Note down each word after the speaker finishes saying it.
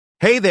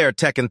Hey there,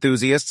 tech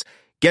enthusiasts!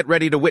 Get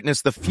ready to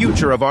witness the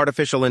future of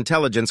artificial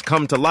intelligence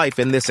come to life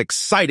in this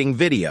exciting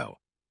video.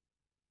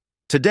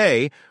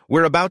 Today,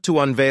 we're about to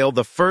unveil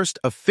the first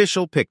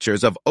official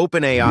pictures of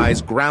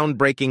OpenAI's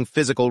groundbreaking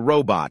physical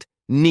robot,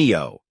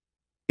 Neo.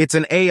 It's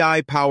an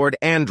AI-powered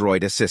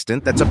android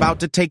assistant that's about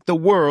to take the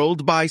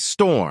world by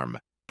storm.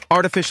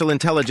 Artificial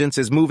intelligence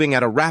is moving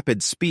at a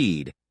rapid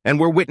speed,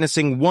 and we're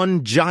witnessing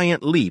one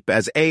giant leap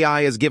as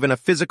AI is given a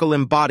physical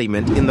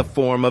embodiment in the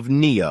form of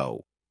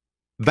Neo.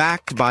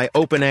 Backed by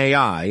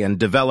OpenAI and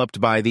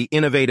developed by the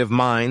innovative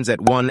minds at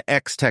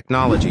 1X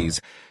Technologies,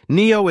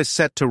 Neo is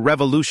set to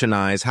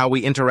revolutionize how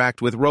we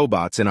interact with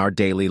robots in our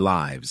daily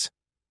lives.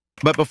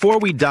 But before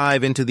we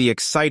dive into the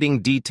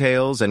exciting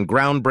details and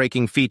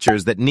groundbreaking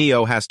features that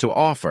Neo has to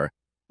offer,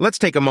 let's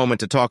take a moment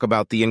to talk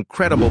about the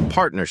incredible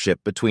partnership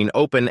between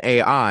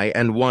OpenAI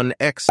and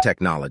 1X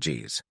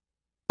Technologies.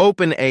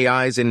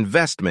 OpenAI's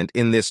investment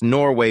in this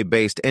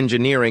Norway-based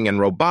engineering and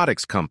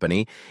robotics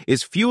company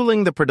is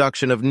fueling the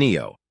production of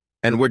Neo,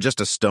 and we're just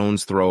a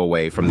stone's throw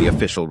away from the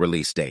official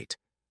release date.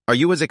 Are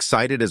you as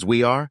excited as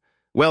we are?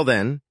 Well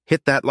then,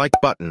 hit that like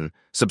button,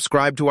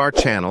 subscribe to our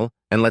channel,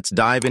 and let's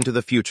dive into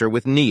the future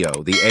with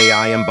Neo, the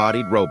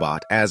AI-embodied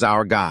robot, as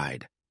our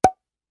guide.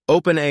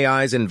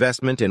 OpenAI's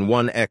investment in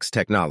 1X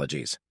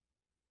Technologies.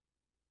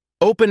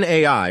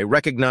 OpenAI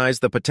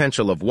recognized the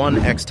potential of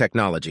 1X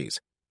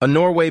Technologies, a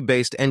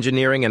Norway-based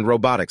engineering and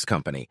robotics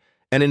company,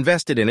 and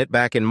invested in it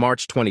back in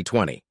March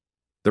 2020.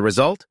 The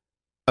result?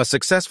 A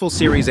successful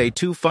Series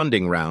A2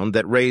 funding round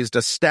that raised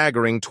a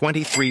staggering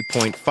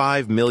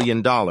 $23.5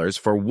 million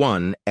for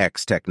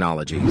 1X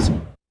Technologies.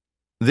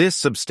 This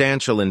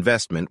substantial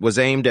investment was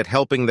aimed at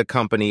helping the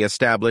company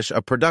establish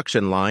a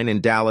production line in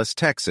Dallas,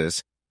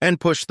 Texas, and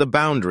push the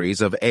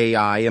boundaries of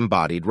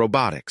AI-embodied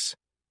robotics.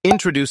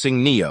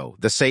 Introducing Neo,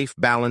 the safe,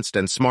 balanced,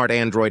 and smart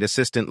android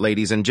assistant,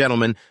 ladies and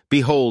gentlemen,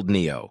 behold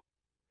Neo.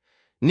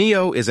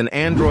 Neo is an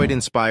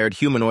android-inspired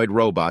humanoid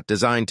robot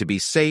designed to be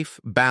safe,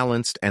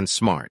 balanced, and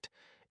smart.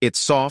 Its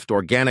soft,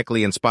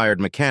 organically inspired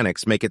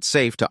mechanics make it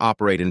safe to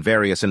operate in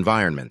various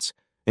environments,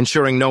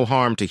 ensuring no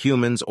harm to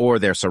humans or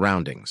their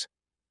surroundings.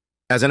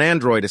 As an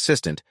android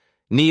assistant,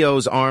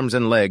 Neo's arms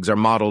and legs are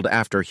modeled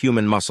after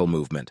human muscle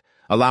movement,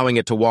 allowing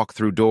it to walk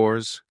through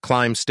doors,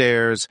 climb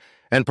stairs,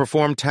 and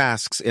perform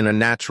tasks in a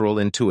natural,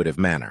 intuitive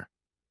manner.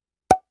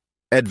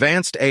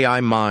 Advanced AI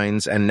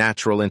minds and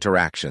natural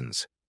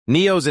interactions.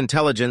 Neo's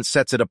intelligence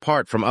sets it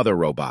apart from other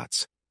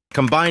robots.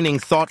 Combining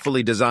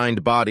thoughtfully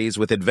designed bodies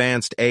with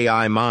advanced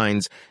AI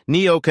minds,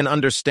 Neo can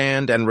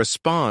understand and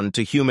respond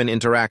to human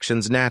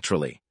interactions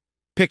naturally.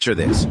 Picture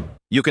this.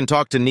 You can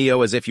talk to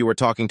Neo as if you were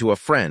talking to a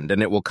friend,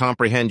 and it will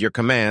comprehend your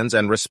commands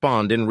and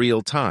respond in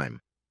real time.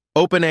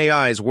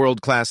 OpenAI's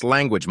world-class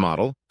language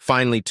model,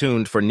 finely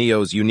tuned for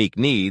Neo's unique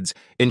needs,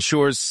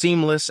 ensures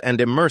seamless and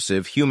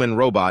immersive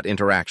human-robot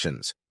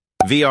interactions.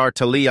 VR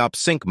Teleop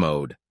Sync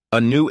Mode, a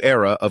new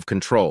era of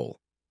control.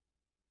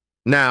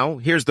 Now,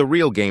 here's the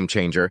real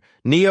game-changer.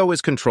 Neo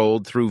is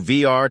controlled through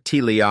VR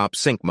Teleop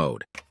Sync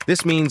Mode.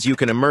 This means you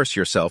can immerse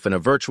yourself in a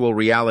virtual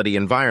reality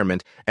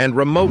environment and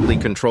remotely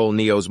control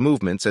Neo's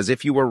movements as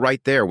if you were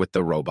right there with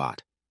the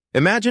robot.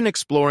 Imagine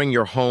exploring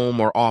your home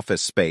or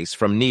office space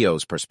from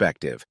Neo's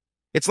perspective.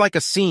 It's like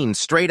a scene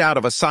straight out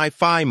of a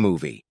sci-fi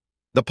movie.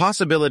 The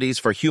possibilities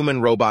for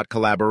human-robot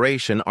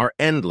collaboration are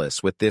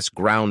endless with this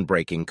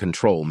groundbreaking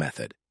control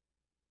method.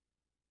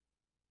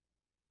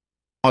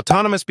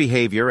 Autonomous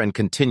behavior and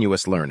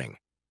continuous learning.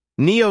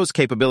 Neo's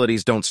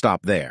capabilities don't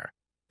stop there.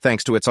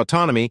 Thanks to its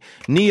autonomy,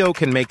 Neo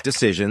can make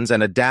decisions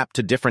and adapt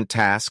to different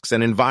tasks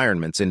and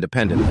environments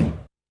independently.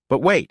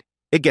 But wait,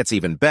 it gets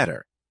even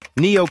better.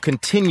 Neo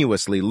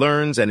continuously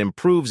learns and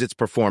improves its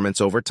performance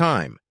over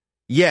time.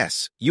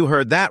 Yes, you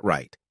heard that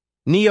right.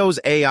 Neo's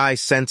AI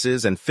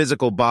senses and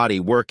physical body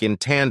work in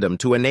tandem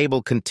to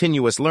enable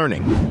continuous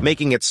learning,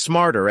 making it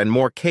smarter and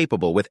more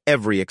capable with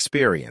every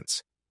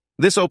experience.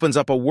 This opens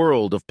up a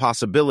world of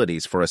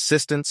possibilities for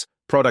assistance,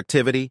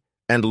 productivity,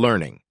 and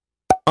learning.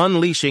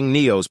 Unleashing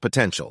Neo's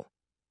potential.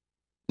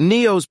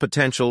 Neo's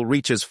potential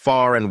reaches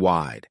far and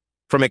wide.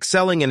 From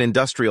excelling in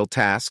industrial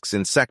tasks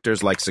in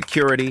sectors like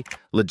security,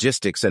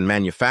 logistics, and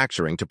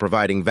manufacturing to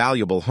providing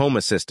valuable home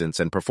assistance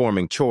and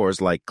performing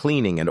chores like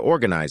cleaning and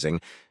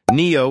organizing,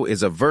 Neo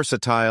is a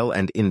versatile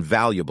and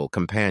invaluable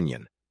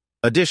companion.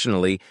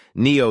 Additionally,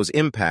 Neo's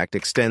impact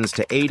extends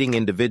to aiding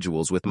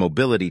individuals with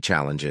mobility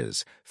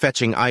challenges,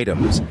 fetching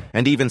items,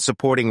 and even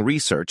supporting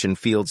research in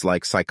fields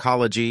like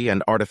psychology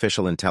and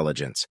artificial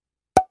intelligence.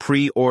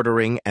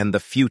 Pre-ordering and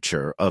the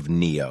future of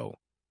Neo.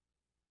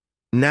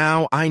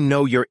 Now, I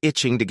know you're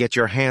itching to get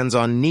your hands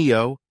on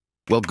Neo.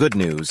 Well, good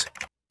news.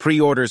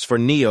 Pre-orders for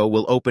Neo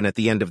will open at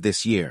the end of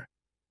this year.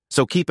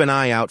 So keep an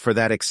eye out for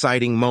that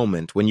exciting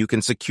moment when you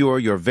can secure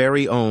your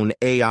very own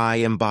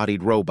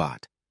AI-embodied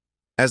robot.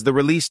 As the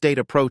release date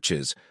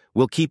approaches,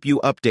 we'll keep you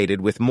updated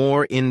with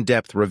more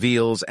in-depth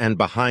reveals and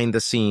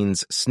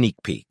behind-the-scenes sneak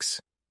peeks.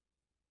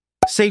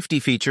 Safety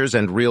features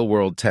and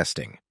real-world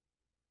testing.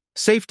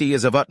 Safety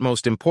is of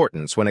utmost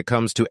importance when it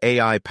comes to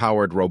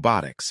AI-powered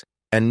robotics,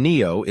 and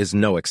Neo is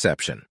no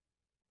exception.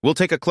 We'll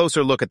take a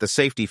closer look at the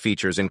safety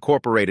features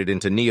incorporated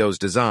into Neo's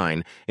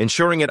design,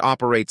 ensuring it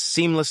operates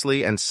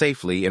seamlessly and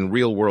safely in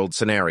real-world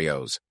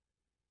scenarios.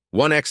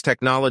 1X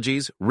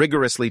Technologies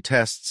rigorously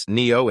tests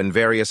Neo in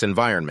various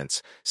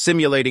environments,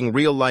 simulating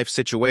real-life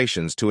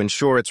situations to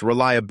ensure its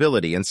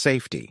reliability and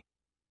safety.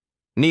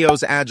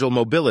 Neo's agile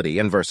mobility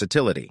and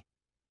versatility.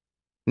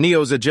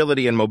 Neo's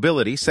agility and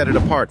mobility set it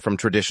apart from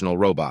traditional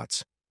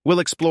robots. We'll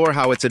explore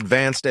how its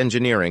advanced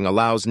engineering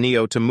allows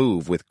Neo to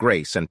move with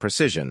grace and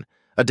precision,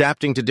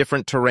 adapting to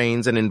different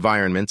terrains and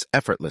environments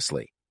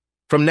effortlessly.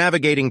 From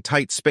navigating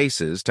tight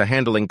spaces to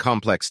handling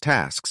complex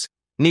tasks,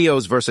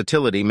 Neo's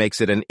versatility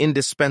makes it an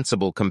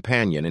indispensable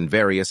companion in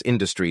various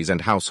industries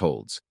and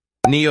households.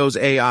 Neo's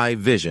AI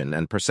vision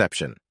and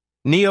perception.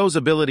 Neo's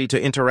ability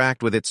to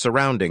interact with its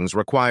surroundings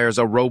requires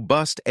a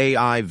robust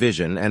AI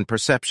vision and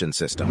perception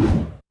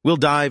system. We'll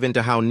dive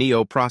into how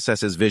Neo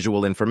processes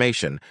visual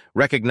information,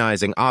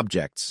 recognizing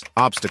objects,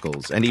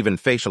 obstacles, and even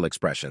facial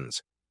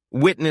expressions.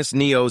 Witness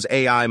Neo's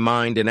AI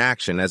mind in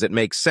action as it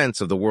makes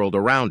sense of the world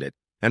around it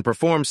and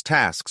performs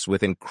tasks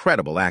with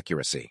incredible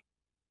accuracy.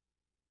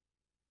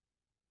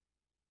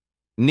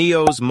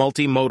 Neo's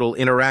multimodal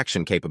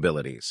interaction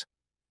capabilities.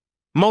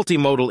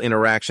 Multimodal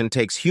interaction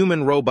takes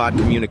human-robot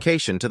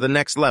communication to the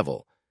next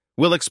level.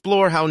 We'll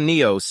explore how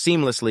Neo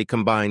seamlessly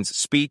combines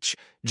speech,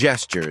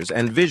 gestures,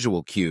 and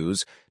visual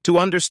cues to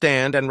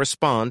understand and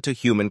respond to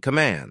human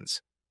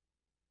commands.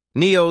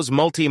 Neo's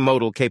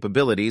multimodal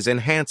capabilities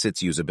enhance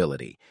its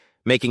usability,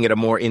 making it a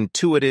more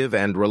intuitive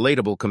and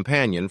relatable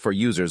companion for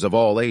users of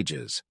all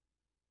ages.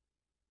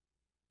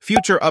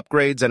 Future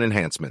upgrades and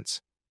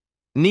enhancements.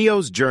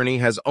 Neo's journey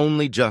has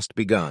only just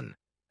begun.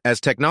 As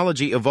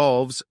technology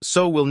evolves,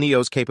 so will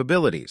Neo's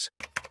capabilities.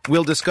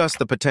 We'll discuss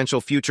the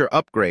potential future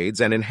upgrades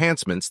and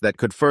enhancements that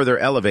could further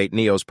elevate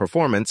Neo's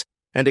performance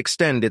and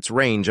extend its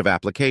range of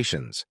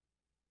applications.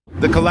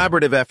 The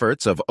collaborative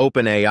efforts of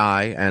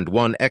OpenAI and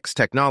 1X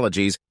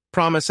Technologies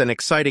promise an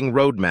exciting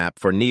roadmap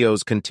for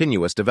Neo's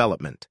continuous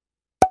development.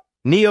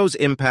 Neo's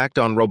impact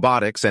on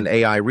robotics and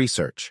AI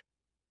research.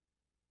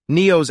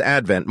 Neo's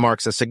advent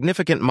marks a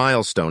significant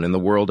milestone in the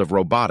world of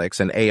robotics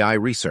and AI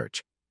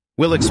research.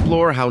 We'll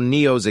explore how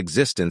Neo's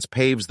existence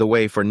paves the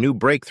way for new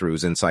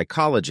breakthroughs in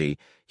psychology,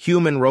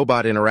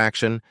 human-robot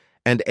interaction,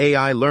 and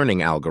AI learning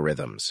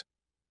algorithms.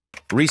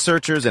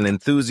 Researchers and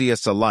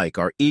enthusiasts alike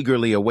are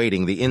eagerly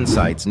awaiting the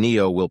insights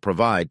Neo will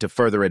provide to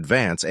further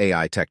advance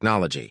AI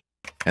technology.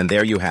 And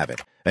there you have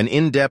it, an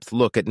in-depth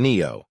look at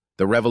Neo,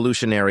 the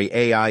revolutionary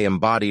AI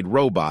embodied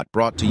robot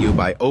brought to you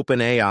by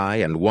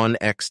OpenAI and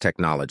 1X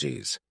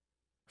Technologies.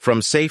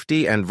 From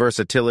safety and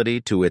versatility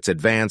to its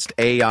advanced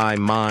AI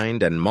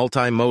mind and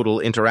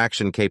multimodal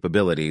interaction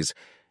capabilities,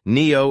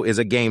 Neo is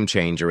a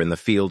game-changer in the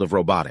field of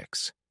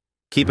robotics.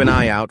 Keep an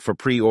eye out for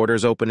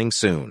pre-orders opening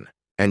soon,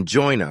 and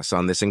join us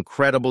on this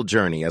incredible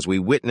journey as we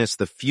witness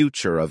the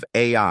future of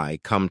AI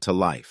come to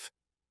life.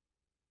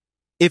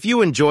 If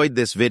you enjoyed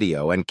this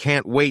video and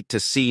can't wait to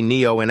see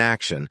Neo in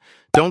action,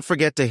 don't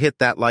forget to hit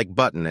that like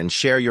button and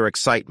share your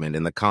excitement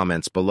in the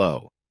comments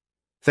below.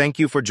 Thank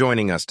you for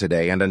joining us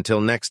today, and until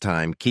next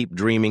time, keep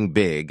dreaming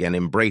big and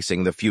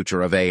embracing the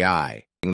future of AI.